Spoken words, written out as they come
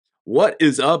What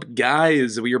is up,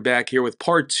 guys? We are back here with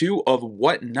part 2 of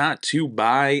What Not to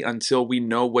Buy Until We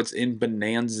Know What's in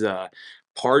Bonanza.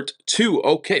 Part 2.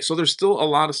 Okay, so there's still a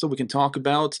lot of stuff we can talk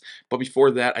about, but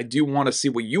before that, I do want to see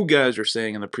what you guys are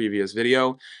saying in the previous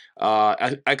video.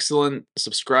 Excellent.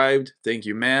 Subscribed. Thank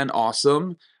you, man.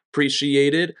 Awesome.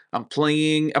 Appreciated. I'm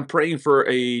praying for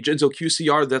a 𝗦𝗡𝗗𝗜𝗄𝗧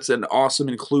QCR. That's an awesome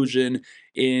inclusion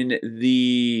in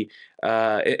the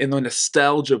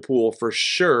nostalgia pool for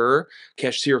sure.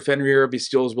 𝗦𝗘𝗗𝗜𝗄𝗧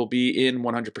𝗦𝗨𝗣𝗣𝗢𝗡 will be in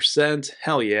 100%.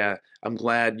 Hell yeah. I'm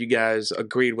glad you guys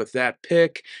agreed with that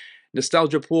pick.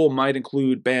 Nostalgia pool might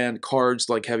include banned cards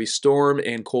like Heavy Storm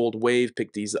and Cold Wave.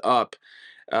 Pick these up.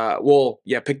 Well,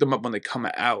 yeah, pick them up when they come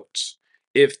out,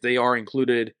 if they are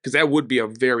included, because that would be a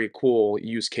very cool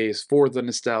use case for the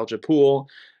nostalgia pool.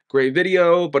 Great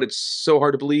video, but it's so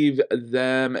hard to believe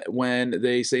them when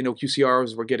they say no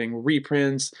QCRs. We're getting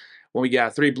reprints when we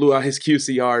got 3 Blue Eyes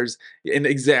QCRs. And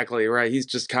exactly, right? He's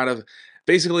just kind of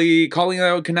basically calling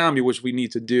out Konami, which we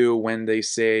need to do when they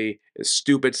say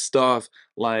stupid stuff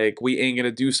like we ain't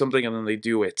gonna do something and then they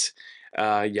do it.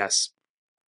 Yes.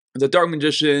 The Dark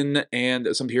Magician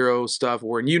and some hero stuff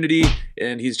were in Unity,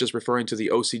 and he's just referring to the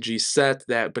OCG set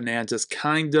that Bonanza's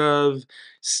kind of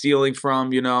stealing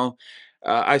from, you know.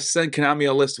 I sent Konami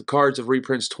a list of cards of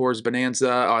reprints towards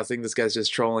Bonanza. Oh, I think this guy's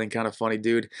just trolling. Kind of funny,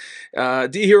 dude.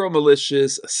 D-Hero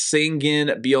Malicious,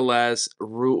 Sangan, BLS,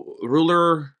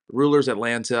 Rulers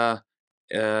Atlanta.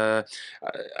 Uh,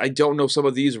 I don't know some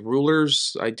of these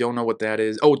rulers. I don't know what that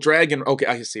is. Oh, Dragon. Okay,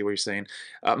 I see what you're saying.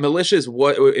 Malicious,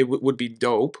 what it would be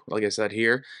dope. Like I said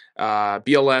here,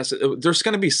 BLS. There's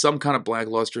going to be some kind of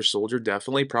Blackluster Soldier,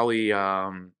 definitely. Probably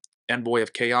Envoy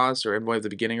of Chaos or Envoy of the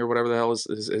Beginning or whatever the hell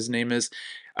his name is.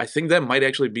 I think that might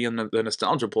actually be in the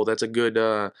nostalgia pool. That's a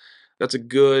good. That's a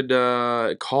good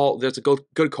call. That's a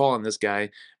good call on this guy.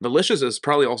 Malicious is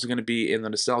probably also going to be in the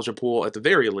nostalgia pool at the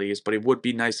very least, but it would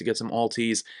be nice to get some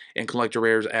alties and collector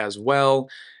rares as well,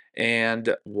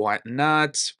 and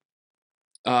whatnot.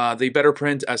 They better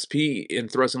print SP in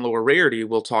Thrust and lower rarity.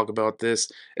 We'll talk about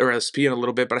this, or SP in a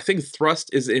little bit, but I think Thrust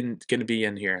is going to be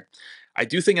in here. I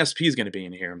do think SP is going to be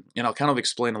in here, and I'll kind of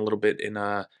explain a little bit in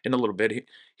a little bit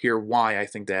here why I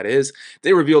think that is.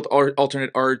 They revealed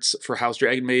alternate arts for House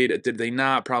Dragon Maid. Did they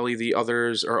not? Probably the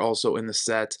others are also in the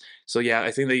set. So yeah, I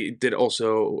think they did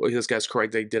also. This guy's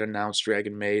correct. They did announce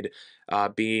Dragon Maid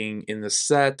being in the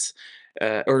set.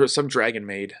 Or some Dragon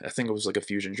Maid. I think it was like a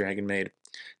fusion Dragon Maid.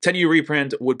 10U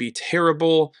reprint would be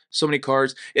terrible. So many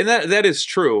cards, and that is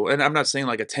true. And I'm not saying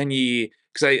like a 10U,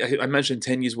 because I mentioned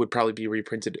 10Us would probably be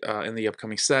reprinted in the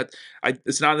upcoming set.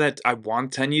 It's not that I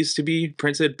want 10Us to be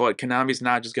printed, but Konami's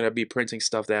not just gonna be printing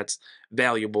stuff that's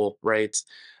valuable, right?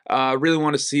 Really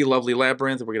want to see Lovely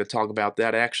Labyrinth. We're gonna talk about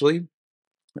that actually.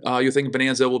 You think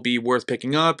Bonanza will be worth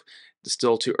picking up?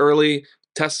 Still too early.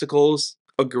 Testicles,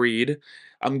 agreed.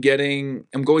 I'm going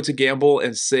to gamble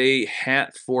and say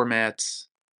hat format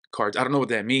cards. I don't know what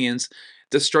that means.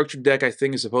 The structured deck I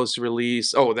think is supposed to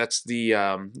release. Oh, that's the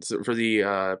for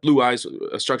the Blue Eyes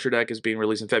structure deck is being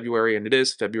released in February, and it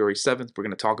is February 7th. We're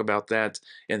going to talk about that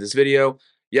in this video.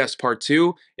 Yes, part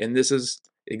 2, and this is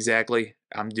exactly.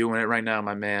 I'm doing it right now,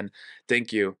 my man.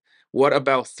 Thank you. What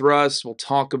about Thrust? We'll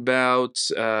talk about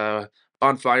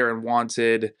Bonfire and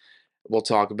Wanted. We'll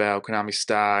talk about Konami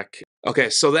stock.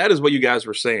 Okay, so that is what you guys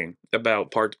were saying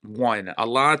about part 1. A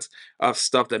lot of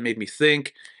stuff that made me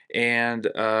think and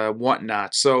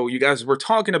whatnot. So you guys were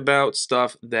talking about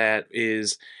stuff that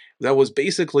was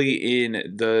basically in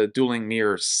the Dueling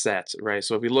Mirrors set, right?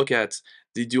 So if we look at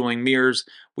the Dueling Mirrors,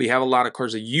 we have a lot of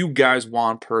cards that you guys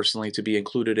want personally to be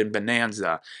included in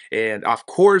Bonanza. And of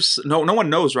course, no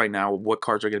one knows right now what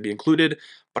cards are going to be included,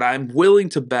 but I'm willing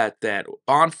to bet that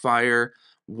Bonfire,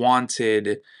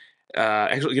 Wanted,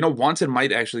 actually, you know, Wanted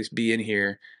might actually be in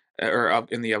here, or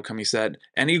up in the upcoming set.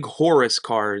 Any Horus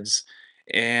cards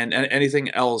and anything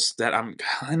else that I'm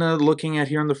kind of looking at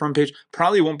here on the front page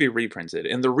probably won't be reprinted.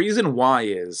 And the reason why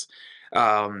is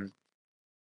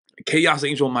Chaos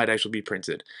Angel might actually be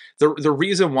printed. The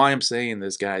reason why I'm saying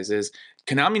this, guys, is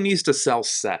Konami needs to sell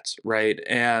sets, right?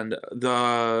 And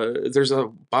there's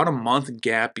about a month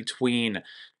gap between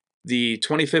the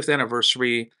 25th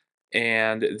anniversary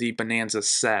and the Bonanza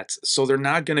set, so they're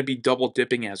not going to be double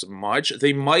dipping as much.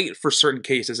 They might for certain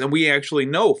cases, and we actually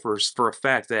know for a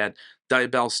fact that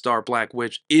Diabell Star Black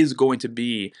Witch is going to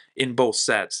be in both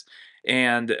sets.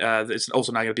 And it's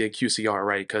also not going to be a QCR,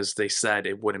 right? Because they said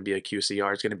it wouldn't be a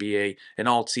QCR. It's going to be an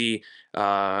alti,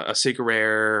 a secret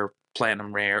rare,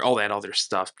 platinum rare, all that other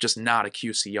stuff, just not a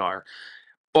QCR.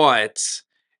 But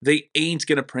they ain't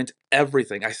going to print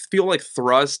everything. I feel like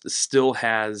Thrust still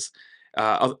has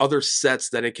other sets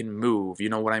that it can move. You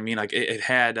know what I mean? Like it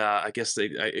had, I guess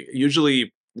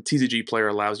usually the TCG player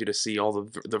allows you to see all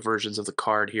the versions of the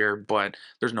card here, but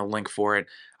there's no link for it.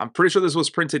 I'm pretty sure this was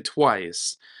printed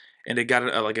twice, and it got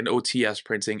like an OTS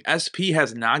printing. SP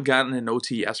has not gotten an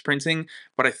OTS printing,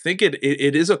 but I think it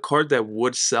is a card that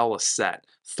would sell a set.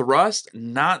 Thrust,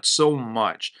 not so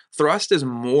much. Thrust is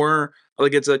more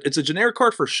like it's a generic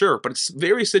card for sure, but it's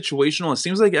very situational. It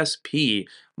seems like SP,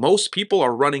 most people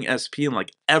are running SP in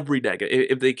like every deck.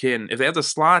 If they have the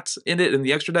slots in it in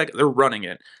the extra deck, they're running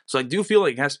it. So I do feel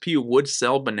like SP would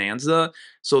sell Bonanza.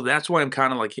 So that's why I'm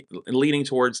kind of like leaning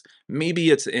towards maybe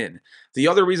it's in. The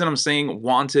other reason I'm saying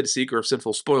Wanted, Seeker of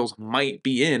Sinful Spoils might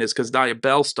be in is because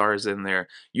𝗦𝗣𝗣𝗣𝗅 is in there.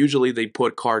 Usually they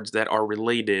put cards that are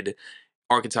related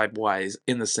archetype-wise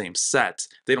in the same set.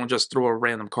 They don't just throw a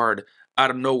random card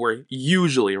out of nowhere.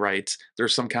 Usually, right?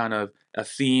 There's some kind of a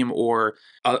theme or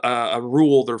a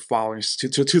rule they're following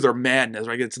to their madness,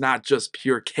 right? It's not just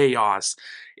pure chaos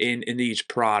in each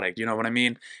product. You know what I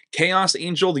mean? Chaos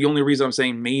Angel, the only reason I'm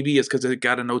saying maybe is because it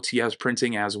got an OTS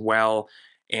printing as well.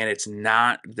 And it's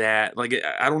not that like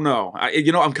I don't know.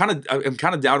 I'm kind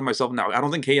of doubting myself now. I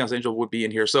don't think Chaos Angel would be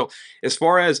in here. So as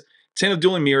far as Tin of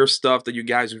Dueling Mirror stuff that you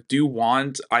guys do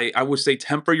want, I would say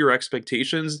temper your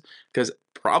expectations because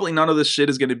probably none of this shit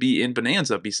is going to be in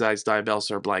Bonanza besides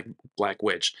𝗦𝗣𝗣𝗣𝗅 or Black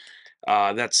Witch.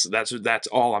 That's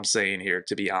all I'm saying here,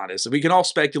 to be honest. We can all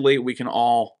speculate, we can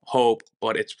all hope,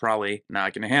 but it's probably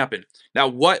not going to happen. Now,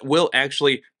 what will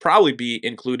actually probably be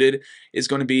included is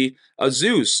going to be a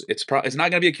Zeus. It's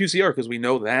not going to be a QCR because we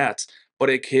know that, but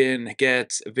it can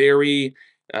get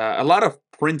a lot of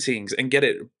printings and get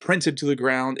it printed to the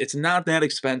ground. It's not that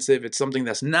expensive. It's something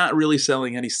that's not really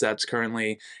selling any sets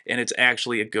currently, and it's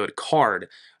actually a good card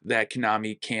that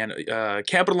Konami can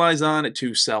capitalize on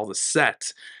to sell the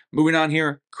set. Moving on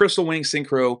here, Crystal Wing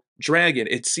Synchro Dragon.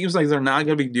 It seems like they're not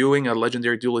going to be doing a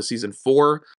Legendary Duelist Season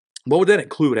 4. What would that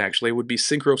include, actually? It would be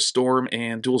Synchro Storm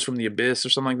and Duels from the Abyss or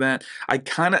something like that.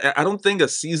 I don't think a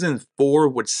Season 4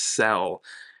 would sell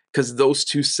because those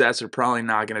two sets are probably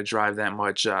not going to drive that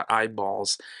much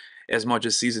eyeballs as much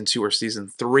as Season 2 or Season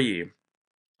 3.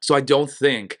 So I don't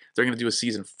think they're going to do a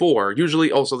Season 4.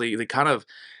 Usually, also, they kind of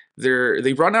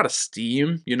they run out of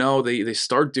steam, you know, they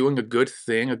start doing a good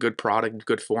thing, a good product,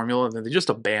 good formula, and then they just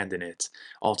abandon it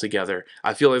altogether.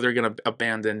 I feel like they're gonna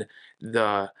abandon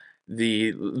the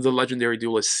Legendary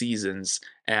Duelist seasons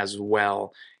as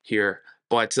well here.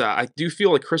 But I do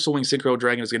feel like Crystal Wing Synchro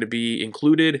Dragon is going to be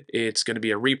included. It's going to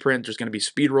be a reprint. There's going to be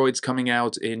Speedroids coming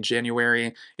out in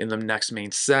January in the next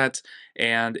main set,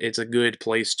 and it's a good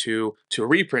place to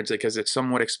reprint it because it's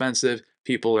somewhat expensive.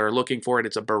 People are looking for it.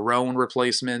 It's a Barone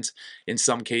replacement in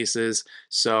some cases.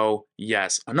 So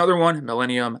yes, another one,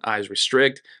 Millennium Eyes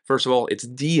Restrict. First of all, it's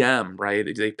DM, right?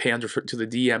 They pander to the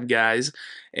DM guys,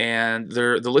 and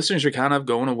the listeners are kind of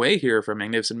going away here from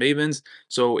Magnificent Mavens.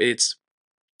 So it's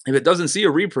if it doesn't see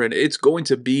a reprint, it's going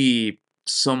to be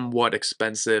somewhat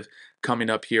expensive coming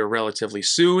up here relatively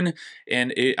soon.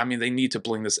 And I mean, they need to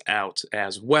bling this out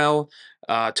as well.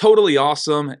 Totally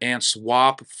Awesome and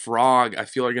Swap Frog, I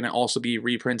feel are going to also be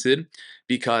reprinted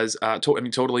because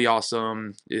Totally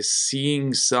Awesome is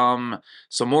seeing some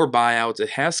more buyouts. It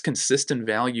has consistent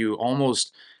value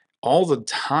almost all the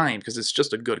time because it's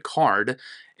just a good card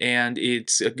and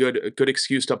it's a good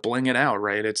excuse to bling it out,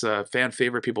 right? It's a fan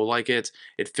favorite. People like it.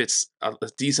 It fits a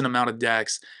decent amount of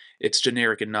decks. It's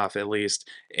generic enough, at least,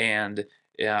 and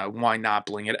why not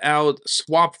bling it out?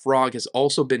 Swap Frog has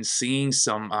also been seeing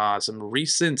some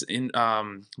recent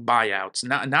buyouts.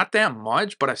 Not that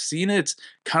much, but I've seen it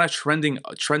kind of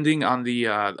trending on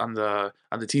the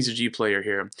TCG player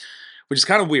here, which is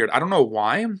kind of weird. I don't know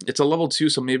why. It's a level 2,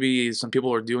 so maybe some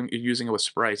people are using it with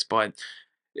sprites, but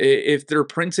if they're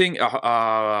printing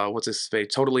what's this face,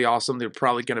 Totally Awesome, they're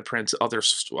probably going to print other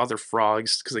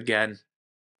frogs because again,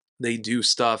 they do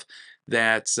stuff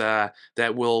that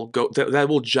that will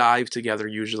jive together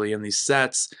usually in these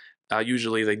sets.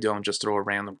 Usually they don't just throw a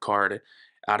random card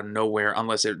out of nowhere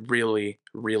unless it really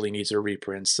needs a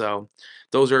reprint. So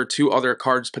those are two other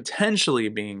cards potentially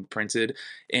being printed,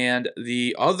 and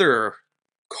the other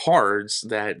cards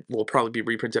that will probably be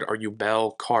reprinted are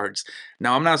Yubel cards.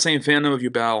 Now, I'm not saying Phantom of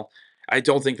Yubel. I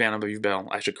don't think Phantom of Yubel,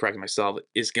 I should correct myself,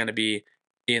 is going to be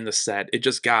in the set. It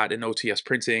just got an OTS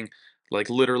printing like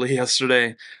literally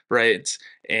yesterday, right?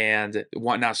 And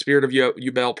whatnot, Spirit of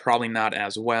Yubel, probably not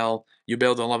as well.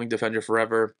 Yubel, the Loving Defender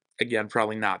Forever, again,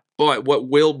 probably not. But what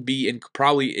will be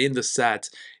probably in the set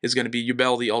is going to be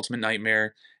Yubel, the Ultimate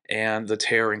Nightmare, and the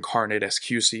Terror Incarnate as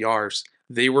QCRs.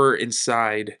 They were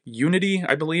inside Unity,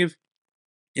 I believe,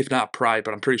 if not Pride,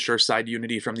 but I'm pretty sure side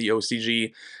Unity from the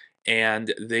OCG.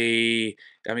 and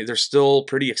I mean, they're still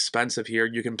pretty expensive here.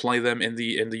 You can play them in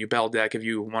the Yubel deck if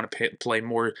you want to play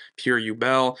more pure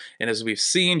Yubel. And as we've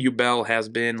seen, Yubel has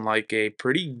been like a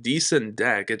pretty decent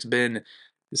deck. It's been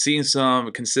seeing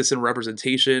some consistent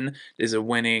representation. Is it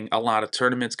winning a lot of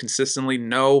tournaments consistently?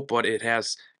 No, but it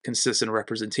has consistent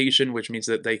representation, which means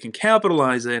that they can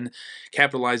capitalize it,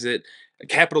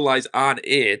 capitalize on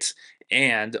it,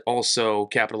 and also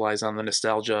capitalize on the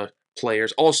nostalgia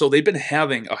players. Also, they've been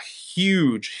having a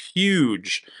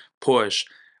huge push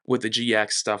with the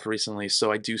GX stuff recently,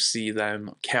 so I do see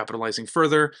them capitalizing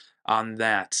further on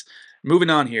that. Moving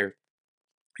on here,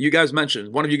 you guys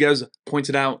mentioned, one of you guys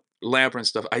pointed out Labyrinth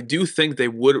stuff. I do think they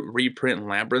would reprint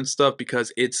Labyrinth stuff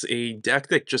because it's a deck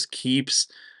that just keeps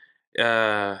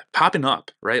popping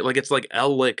up, right? Like it's like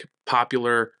𝗦𝗦𝗣𝗣𝗢𝗏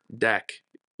popular deck,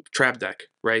 trap deck,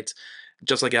 right?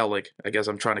 Just like 𝗦𝗦𝗡, I guess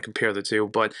I'm trying to compare the two,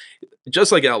 but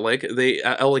just like 𝗦𝗦𝗡,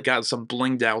 𝗦𝗦𝗡 got some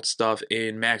blinged out stuff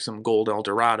in Maximum Gold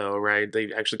Eldorado, right?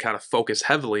 They actually kind of focus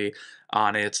heavily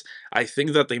on it. I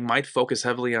think that they might focus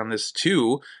heavily on this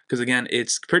too, because again,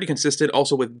 it's pretty consistent.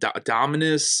 Also with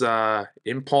Dominus,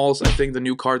 Impulse, I think the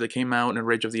new card that came out in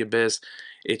Rage of the Abyss,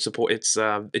 it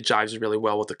jives really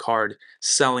well with the card,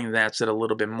 selling that set a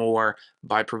little bit more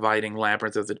by providing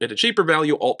Labyrinth at a cheaper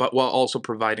value, but while also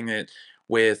providing it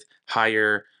with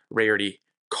higher rarity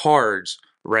cards,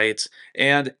 right?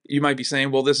 And you might be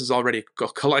saying, well, this is already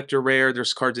collector rare.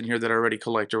 There's cards in here that are already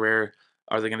collector rare.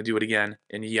 Are they going to do it again?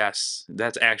 And yes,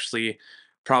 that's actually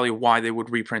probably why they would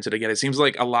reprint it again. It seems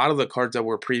like a lot of the cards that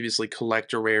were previously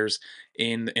collector rares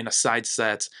in a side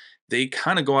set, they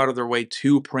kind of go out of their way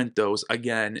to print those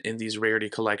again in these rarity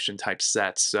collection type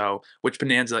sets. So, which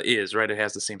Bonanza is, right? It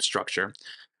has the same structure.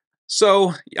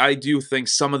 So I do think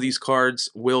some of these cards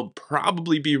will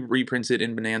probably be reprinted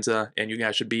in Bonanza, and you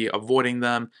guys should be avoiding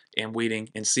them and waiting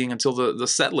and seeing until the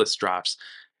set list drops.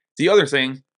 The other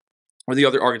thing, or the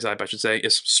other archetype I should say,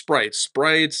 is sprites.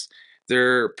 Sprites,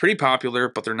 they're pretty popular,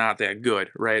 but they're not that good,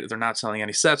 right? They're not selling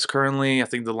any sets currently. I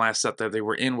think the last set that they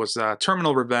were in was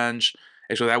Terminal Revenge.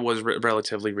 Actually, that was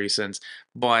relatively recent.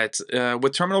 But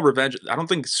with Terminal Revenge, I don't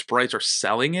think sprites are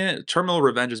selling it. Terminal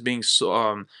Revenge is being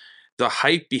so, the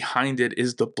hype behind it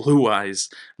is the blue eyes,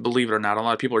 believe it or not. A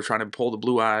lot of people are trying to pull the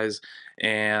blue eyes,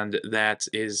 and that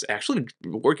is actually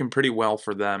working pretty well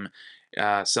for them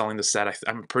selling the set.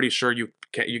 I'm pretty sure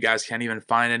you guys can't even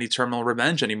find any Terminal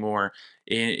Revenge anymore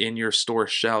in your store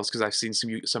shelves, because I've seen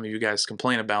some of you guys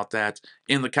complain about that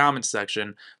in the comments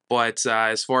section. But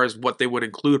as far as what they would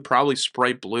include, probably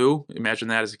Sprite Blue. Imagine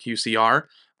that as a QCR.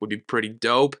 Would be pretty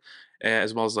dope,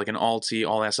 as well as like an alti,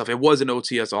 all that stuff. It was an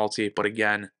OTS alti, but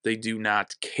again, they do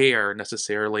not care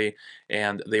necessarily,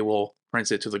 and they will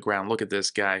print it to the ground. Look at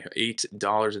this guy,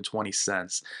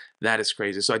 $8.20. That is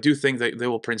crazy. So I do think that they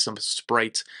will print some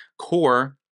Sprite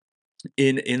core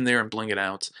in there and bling it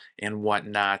out and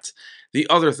whatnot. The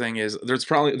other thing is there's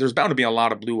bound to be a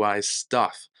lot of Blue Eyes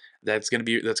stuff that's gonna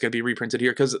be reprinted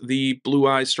here, because the Blue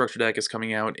Eyes structure deck is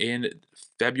coming out in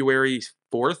February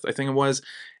 4th, I think it was,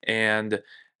 and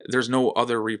there's no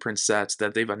other reprint sets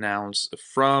that they've announced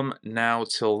from now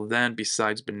till then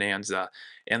besides Bonanza.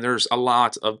 And there's a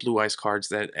lot of Blue Eyes cards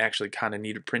that actually kind of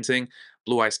needed printing.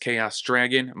 Blue Eyes Chaos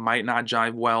Dragon might not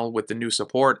jive well with the new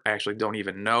support. I actually don't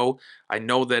even know. I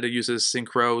know that it uses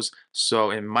synchros,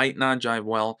 so it might not jive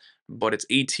well, but it's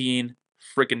 18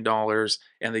 freaking dollars,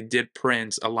 and they did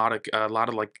print a lot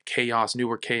of like chaos,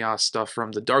 newer chaos stuff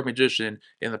from the Dark Magician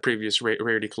in the previous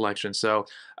rarity collection. So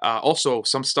also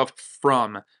some stuff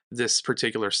from this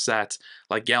particular set,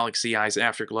 like Galaxy Eyes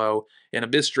Afterglow and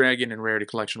Abyss Dragon in Rarity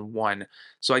Collection 1.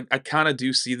 So I kind of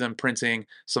do see them printing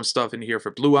some stuff in here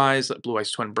for Blue Eyes, Blue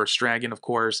Eyes Twin Burst Dragon, of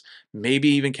course, maybe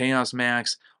even Chaos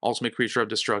Max, Ultimate Creature of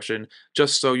Destruction,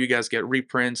 just so you guys get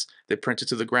reprints. They print it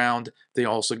to the ground. They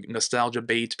also nostalgia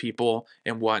bait people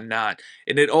and whatnot.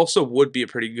 And it also would be a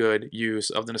pretty good use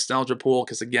of the nostalgia pool,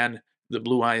 because again, the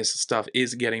Blue Eyes stuff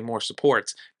is getting more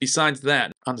support. Besides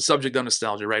that, on the subject of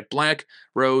nostalgia, right? Black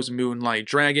Rose Moonlight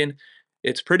Dragon.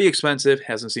 It's pretty expensive,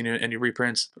 hasn't seen any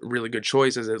reprints. Really good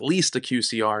choice as at least a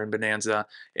QCR in Bonanza,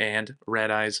 and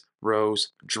Red Eyes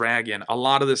Rose Dragon. A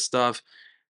lot of this stuff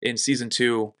in Season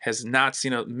 2 has not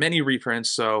seen many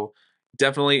reprints, so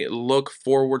definitely look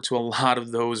forward to a lot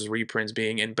of those reprints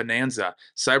being in Bonanza.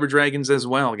 Cyber Dragons as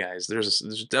well, guys. There's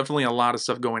definitely a lot of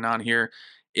stuff going on here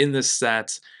in this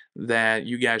set that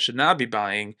you guys should not be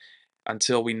buying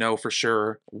until we know for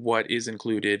sure what is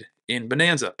included in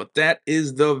Bonanza. But that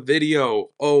is the video.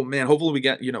 Oh man, hopefully we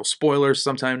get, spoilers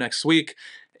sometime next week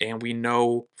and we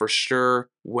know for sure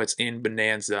what's in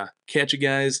Bonanza. Catch you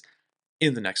guys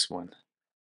in the next one.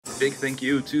 Big thank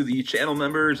you to the channel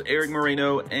members, Eric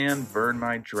Moreno and Burn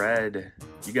My Dread.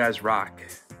 You guys rock.